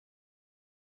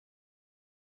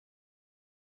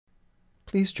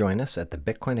Please join us at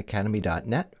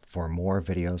thebitcoinacademy.net for more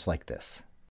videos like this.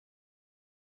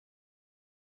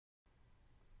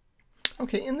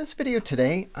 Okay, in this video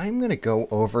today, I'm going to go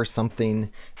over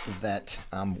something that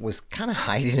was kind of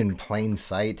hiding in plain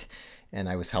sight, and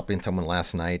I was helping someone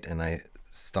last night and I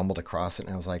stumbled across it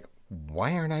and I was like,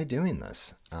 why aren't I doing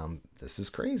this? This is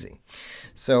crazy.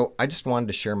 So I just wanted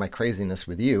to share my craziness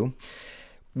with you.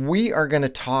 We are going to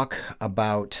talk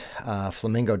about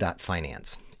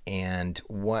Flamingo.finance and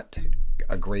what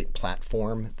a great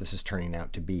platform this is turning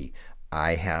out to be.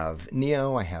 I have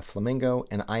Neo, I have Flamingo,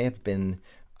 and I've been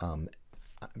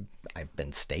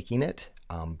staking it,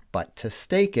 but to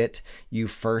stake it, you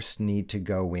first need to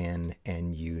go in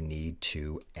and you need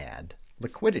to add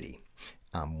liquidity.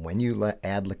 When you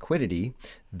add liquidity,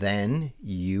 then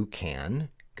you can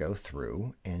go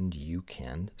through and you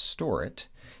can store it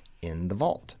in the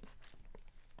vault.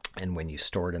 And when you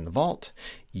store it in the vault,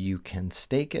 you can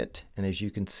stake it. And as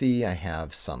you can see, I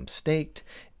have some staked,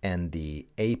 and the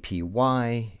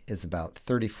APY is about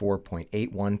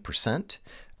 34.81%.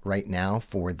 right now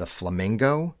for the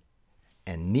Flamingo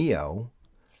and Neo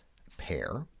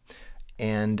pair.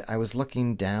 And I was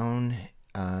looking down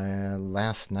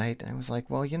last night and I was like,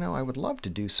 well, you know, I would love to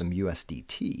do some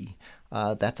USDT.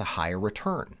 That's a higher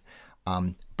return.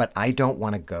 But I don't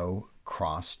want to go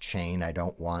cross-chain. I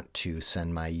don't want to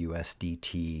send my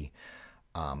USDT.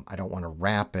 I don't want to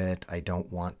wrap it. I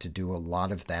don't want to do a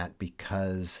lot of that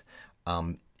because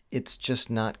it's just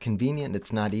not convenient,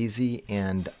 it's not easy,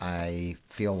 and I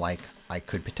feel like I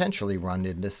could potentially run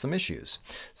into some issues.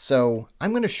 So I'm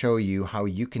going to show you how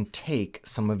you can take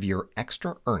some of your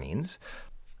extra earnings.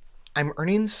 I'm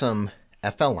earning some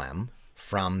FLM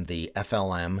from the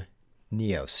FLM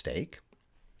NEO stake,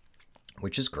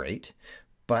 which is great,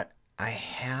 but I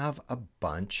have a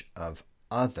bunch of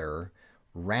other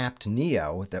wrapped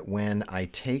NEO that when I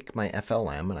take my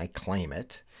FLM and I claim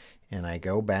it, and I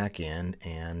go back in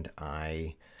and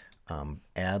I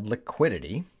add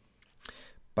liquidity,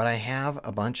 but I have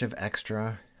a bunch of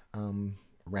extra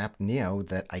wrapped Neo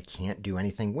that I can't do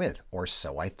anything with, or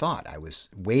so I thought. I was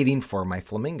waiting for my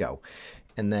Flamingo,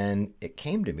 and then it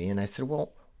came to me and I said,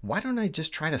 well, why don't I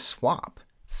just try to swap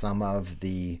some of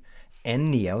the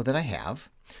Neo that I have?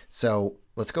 So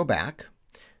let's go back.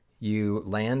 You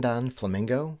land on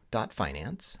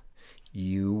Flamingo.finance.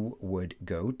 You would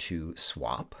go to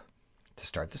swap. To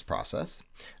start this process,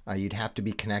 you'd have to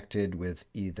be connected with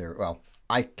either, well,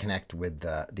 I connect with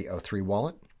the O3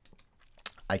 wallet.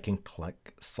 I can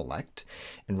click select,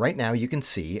 and right now you can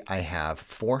see I have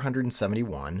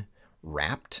 471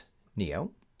 wrapped Neo.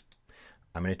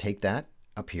 I'm going to take that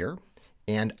up here,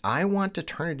 and I want to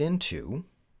turn it into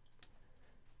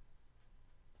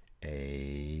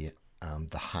a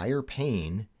the higher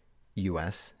paying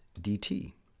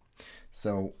USDT.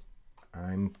 So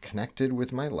I'm connected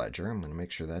with my ledger. I'm going to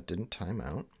make sure that didn't time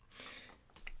out.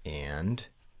 And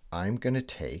I'm going to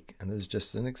take, and this is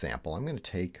just an example, I'm going to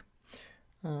take,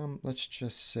 let's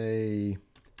just say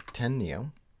 10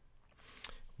 Neo,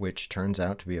 which turns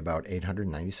out to be about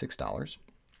 $896.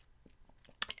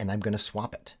 And I'm going to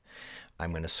swap it.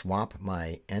 I'm going to swap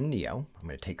my Neo. I'm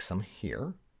going to take some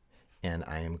here, and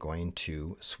I am going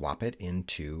to swap it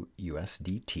into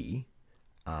USDT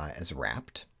as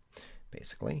wrapped,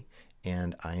 basically.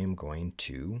 And I am going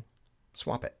to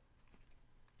swap it.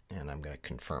 And I'm going to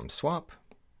confirm swap.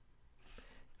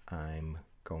 I'm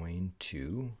going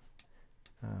to,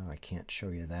 I can't show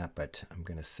you that, but I'm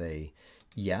going to say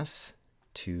yes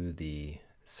to the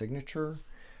signature.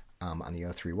 On the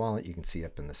O3 wallet, you can see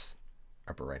up in this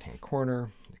upper right-hand corner,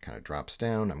 it kind of drops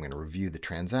down. I'm going to review the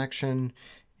transaction,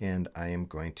 and I am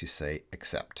going to say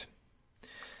accept.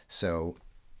 So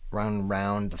round and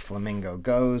round the Flamingo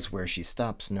goes. Where she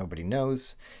stops, nobody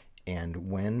knows. And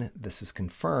when this is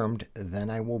confirmed, then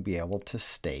I will be able to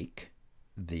stake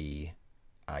the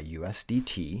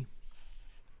USDT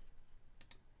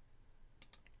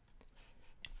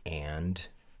and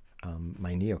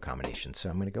my Neo combination. So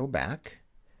I'm going to go back,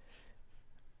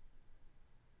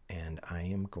 and I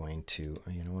am going to,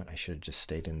 you know what, I should have just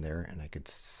stayed in there, and I could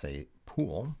say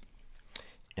pool,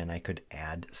 and I could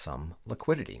add some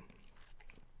liquidity.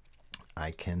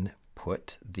 I can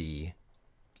put the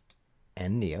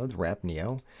Neo, the wrap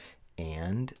Neo,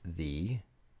 and the,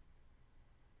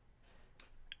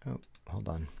 oh, hold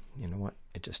on. You know what?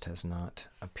 It just has not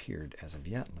appeared as of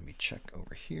yet. Let me check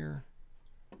over here.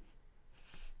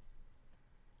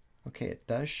 Okay, it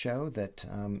does show that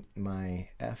my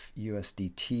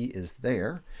FUSDT is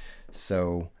there.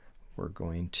 So we're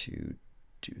going to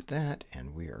do that,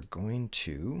 and we are going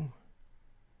to,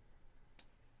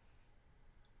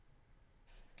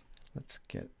 let's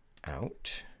get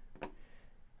out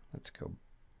Let's go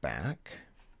back.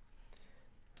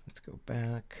 Let's go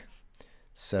back.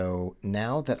 So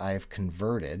now that I've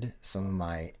converted some of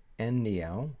my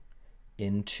NEO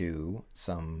into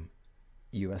some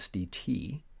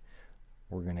USDT,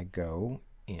 we're going to go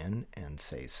in and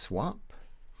say swap.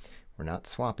 We're not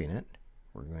swapping it.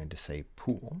 We're going to say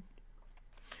pool.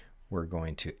 We're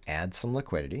going to add some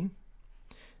liquidity.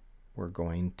 We're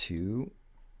going to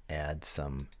add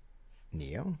some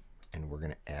NEO, and we're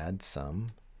going to add some,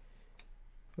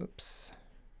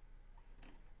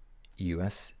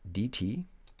 USDT.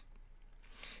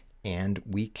 And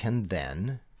we can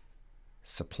then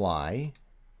supply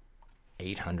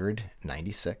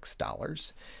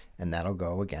 $896, and that'll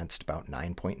go against about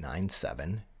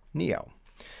 9.97 NEO.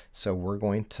 So we're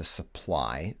going to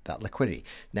supply that liquidity.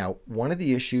 Now, one of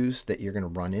the issues that you're going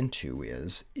to run into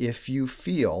is if you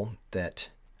feel that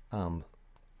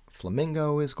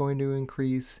Flamingo is going to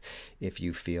increase, if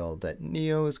you feel that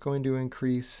NEO is going to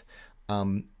increase,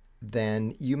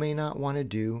 then you may not want to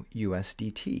do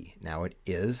USDT. Now, it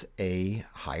is a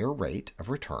higher rate of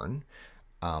return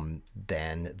than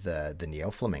the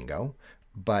NEO Flamingo,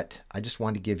 but I just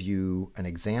want to give you an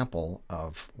example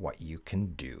of what you can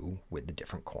do with the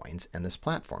different coins and this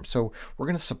platform. So we're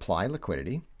going to supply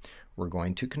liquidity. We're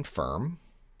going to confirm.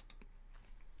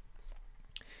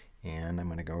 And I'm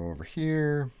going to go over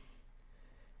here,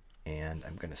 and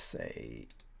I'm going to say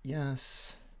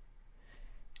yes.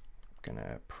 I'm going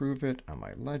to approve it on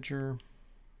my ledger.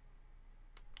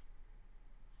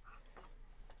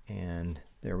 And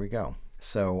there we go.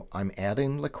 So I'm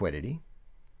adding liquidity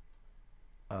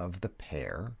of the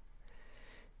pair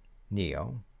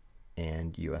NEO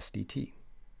and USDT.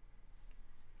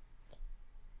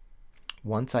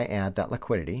 Once I add that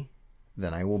liquidity,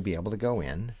 then I will be able to go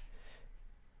in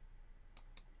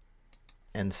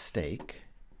and stake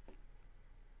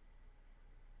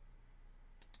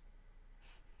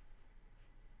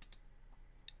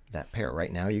that pair.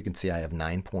 Right now you can see I have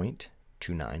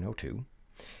 9.2902.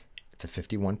 It's a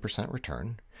 51%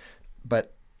 return.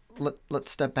 But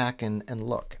let's step back and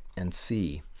look and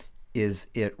see, is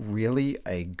it really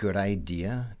a good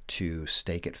idea to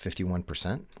stake at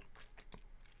 51%?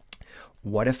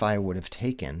 What if I would have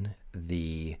taken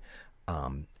the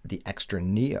extra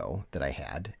NEO that I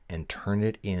had and turn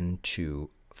it into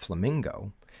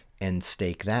Flamingo and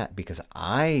stake that, because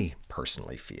I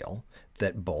personally feel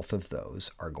that both of those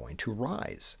are going to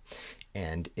rise.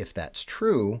 And if that's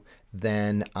true,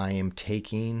 then I am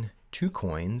taking two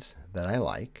coins that I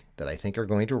like, that I think are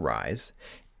going to rise,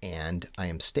 and I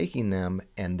am staking them,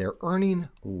 and they're earning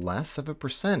less of a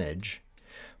percentage,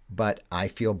 but I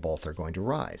feel both are going to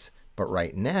rise. But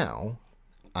right now,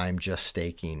 I'm just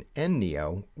staking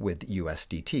NEO with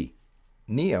USDT.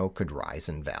 NEO could rise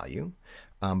in value,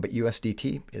 but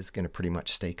USDT is going to pretty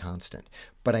much stay constant.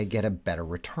 But I get a better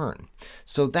return.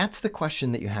 So that's the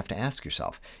question that you have to ask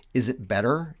yourself. Is it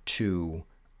better to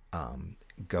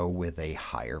go with a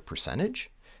higher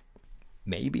percentage?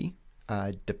 Maybe.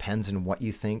 Depends on what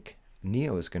you think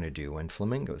NEO is going to do and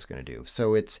Flamingo is going to do.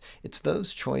 So it's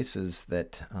those choices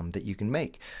that that you can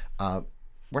make.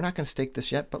 We're not going to stake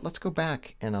this yet, but let's go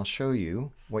back and I'll show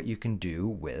you what you can do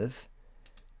with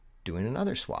doing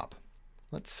another swap.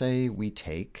 Let's say we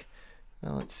take,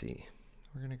 well, let's see,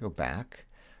 we're going to go back.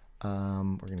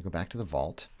 We're going to go back to the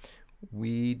vault.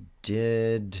 We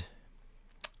did,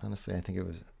 honestly, I think it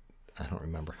was, I don't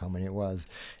remember how many it was,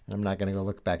 and I'm not going to go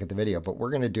look back at the video, but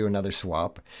we're going to do another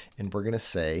swap, and we're going to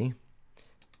say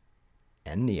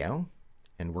NEO,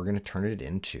 and we're going to turn it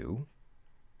into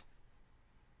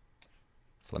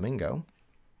Flamingo,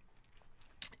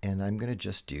 and I'm going to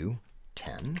just do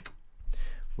 10,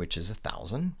 which is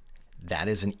 1,000. That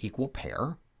is an equal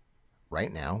pair.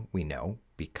 Right now, we know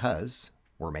because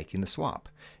we're making the swap.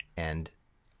 And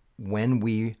when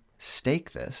we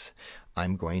stake this,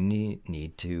 I'm going to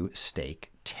need to stake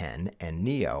 10 and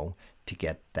NEO to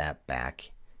get that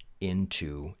back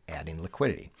into adding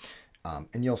liquidity.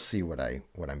 And you'll see what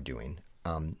I'm doing.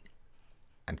 I'm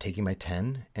taking my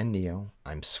 10 and NEO,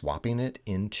 I'm swapping it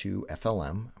into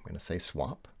FLM. I'm going to say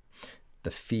swap.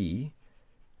 The fee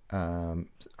are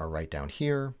right down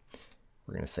here.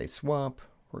 We're going to say swap.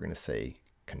 We're going to say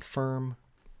confirm.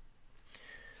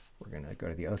 We're going to go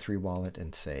to the O3 wallet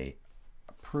and say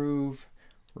approve.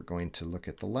 We're going to look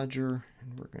at the ledger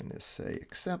and we're going to say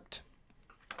accept.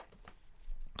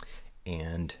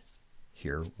 And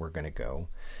here we're going to go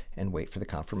and wait for the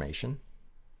confirmation.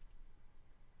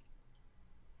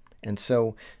 And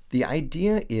so the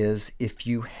idea is, if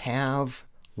you have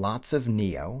lots of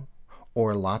NEO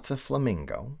or lots of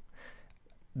Flamingo,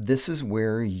 this is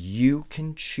where you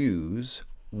can choose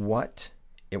what,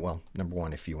 well, number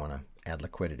one, if you want to add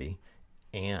liquidity,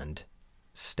 and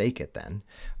stake it then.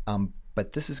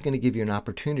 But this is going to give you an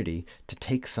opportunity to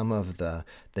take some of the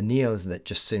NEOs that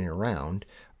just sitting around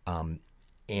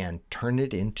and turn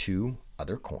it into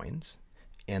other coins,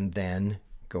 and then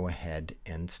go ahead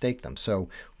and stake them. So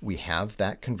we have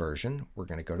that conversion. We're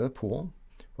going to go to the pool.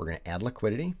 We're going to add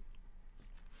liquidity.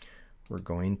 We're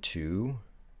going to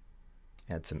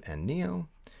add some NEO,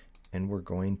 and we're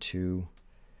going to,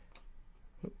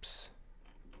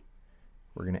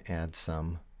 we're going to add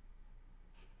some,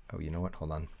 oh, you know what?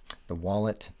 Hold on. The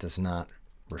wallet does not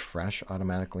refresh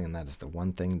automatically, and that is the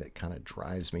one thing that kind of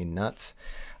drives me nuts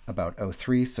about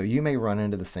O3. So you may run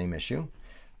into the same issue.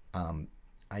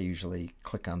 I usually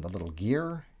click on the little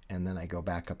gear, and then I go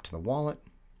back up to the wallet,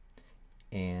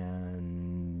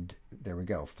 and there we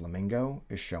go. Flamingo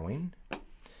is showing.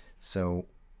 So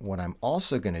what I'm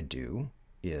also going to do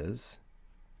is,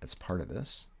 as part of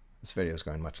this video is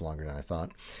going much longer than I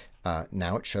thought.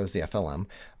 Now it shows the FLM.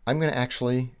 I'm going to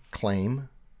actually claim,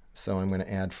 so I'm going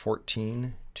to add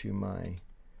 14 to my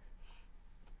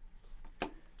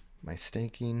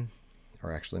staking,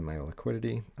 or actually my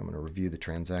liquidity. I'm going to review the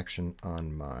transaction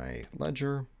on my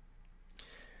ledger.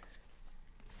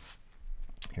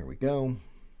 Here we go.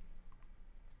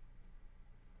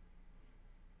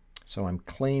 So I'm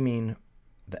claiming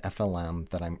the FLM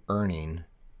that I'm earning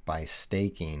by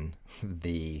staking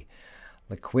the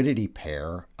liquidity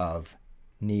pair of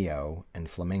NEO and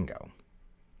Flamingo.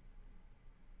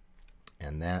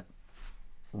 And that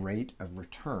rate of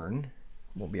return,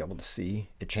 we'll be able to see.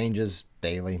 It changes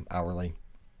daily, hourly,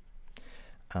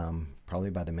 probably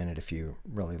by the minute if you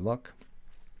really look.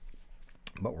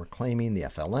 But we're claiming the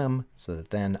FLM so that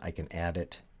then I can add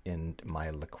it in my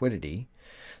liquidity.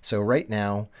 So right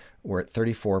now we're at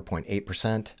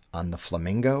 34.8% on the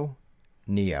Flamingo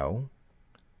NEO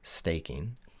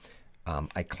staking.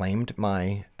 I claimed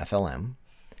my FLM.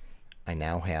 I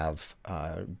now have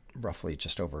roughly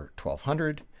just over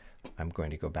 1,200. I'm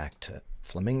going to go back to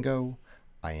Flamingo.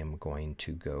 I am going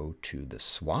to go to the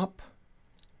swap.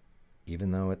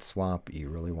 Even though it's swap, you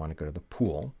really want to go to the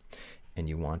pool, and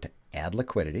you want to add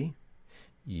liquidity.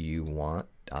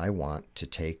 I want to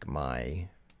take my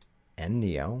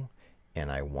NEO,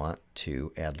 and I want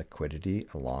to add liquidity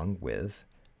along with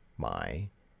my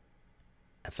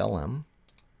FLM.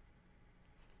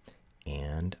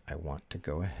 And I want to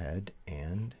go ahead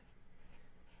and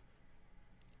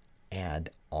add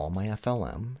all my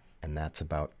FLM, and that's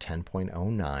about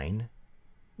 10.09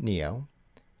 NEO.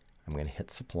 I'm going to hit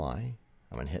supply.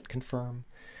 I'm going to hit confirm.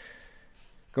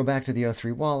 Go back to the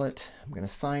O3 wallet. I'm going to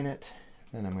sign it.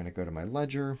 Then I'm going to go to my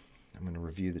ledger. I'm going to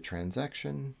review the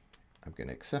transaction. I'm going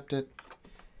to accept it.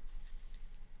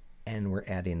 And we're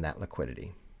adding that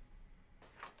liquidity.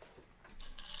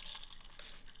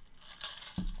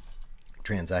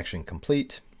 Transaction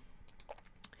complete.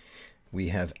 We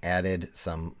have added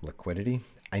some liquidity.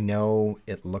 I know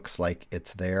it looks like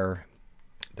it's there.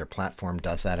 Their platform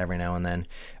does that every now and then.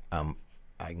 I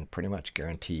can pretty much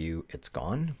guarantee you it's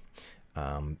gone.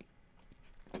 And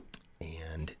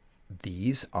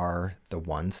these are the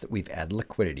ones that we've added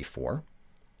liquidity for.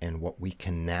 And what we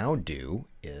can now do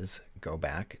is go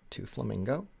back to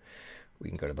Flamingo. We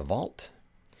can go to the vault,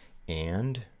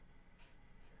 and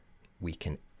we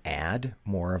can add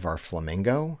more of our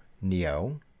Flamingo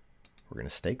NEO. We're going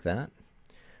to stake that.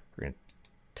 We're going to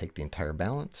take the entire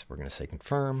balance. We're going to say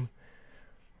confirm.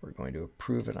 We're going to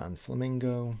approve it on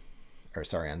Flamingo, or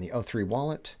sorry, on the O3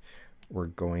 wallet. We're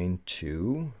going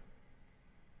to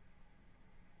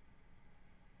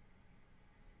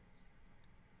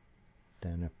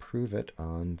then approve it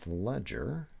on the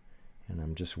ledger. And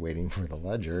I'm just waiting for the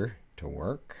ledger to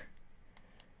work.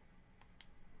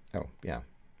 Oh, yeah.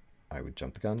 I would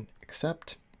jump the gun,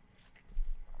 accept.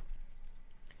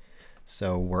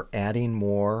 So we're adding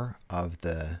more of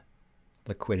the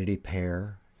liquidity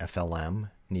pair FLM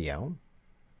NEO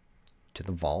to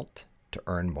the vault to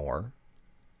earn more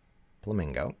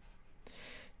Flamingo.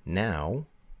 Now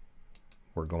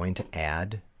we're going to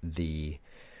add the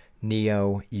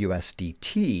NEO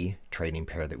USDT trading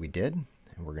pair that we did,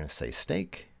 and we're going to say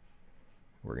stake.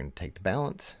 We're going to take the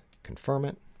balance, confirm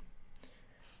it.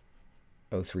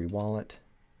 O3 wallet,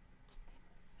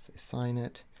 say sign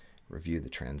it, review the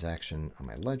transaction on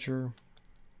my ledger,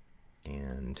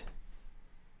 and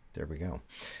there we go.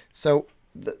 So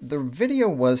the video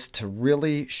was to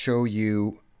really show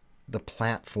you the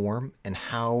platform and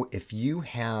how if you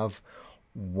have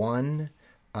one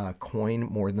coin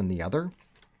more than the other,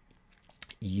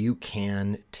 you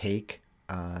can take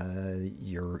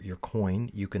your coin,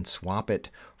 you can swap it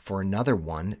for another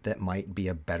one that might be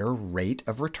a better rate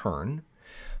of return.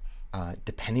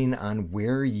 depending on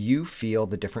where you feel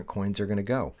the different coins are going to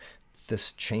go.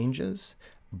 This changes,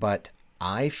 but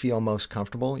I feel most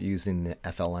comfortable using the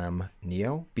FLM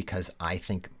NEO because I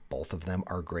think both of them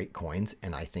are great coins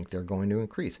and I think they're going to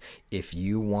increase. If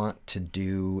you want to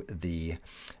do the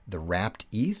wrapped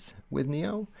ETH with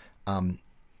NEO,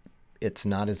 it's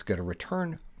not as good a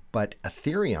return, but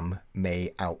Ethereum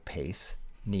may outpace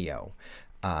NEO.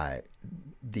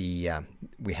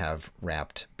 We have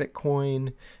wrapped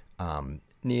Bitcoin,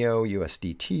 NEO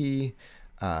USDT,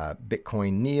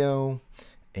 Bitcoin NEO,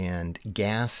 and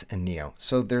gas and NEO.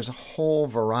 So there's a whole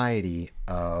variety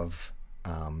of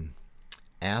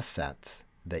assets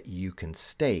that you can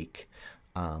stake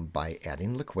by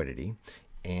adding liquidity,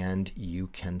 and you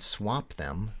can swap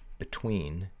them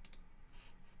between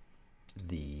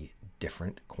the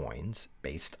different coins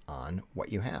based on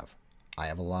what you have. I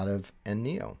have a lot of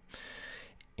NEO,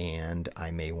 and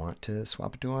I may want to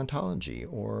swap it to Ontology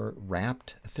or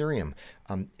wrapped Ethereum.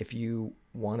 If you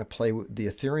want to play with the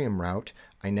Ethereum route,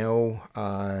 I know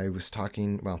I was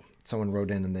talking, well, someone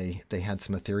wrote in and they had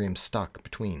some Ethereum stuck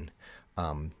between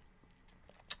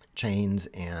chains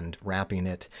and wrapping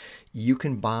it. You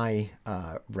can buy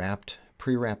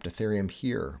pre-wrapped Ethereum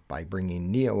here by bringing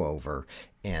NEO over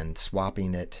and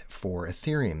swapping it for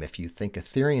Ethereum. If you think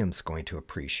Ethereum's going to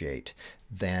appreciate,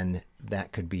 then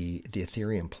that could be the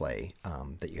Ethereum play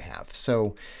that you have.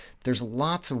 So there's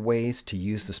lots of ways to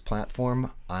use this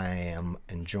platform. I am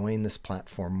enjoying this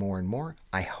platform more and more.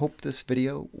 I hope this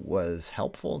video was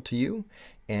helpful to you,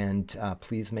 and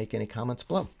please make any comments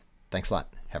below. Thanks a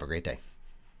lot. Have a great day.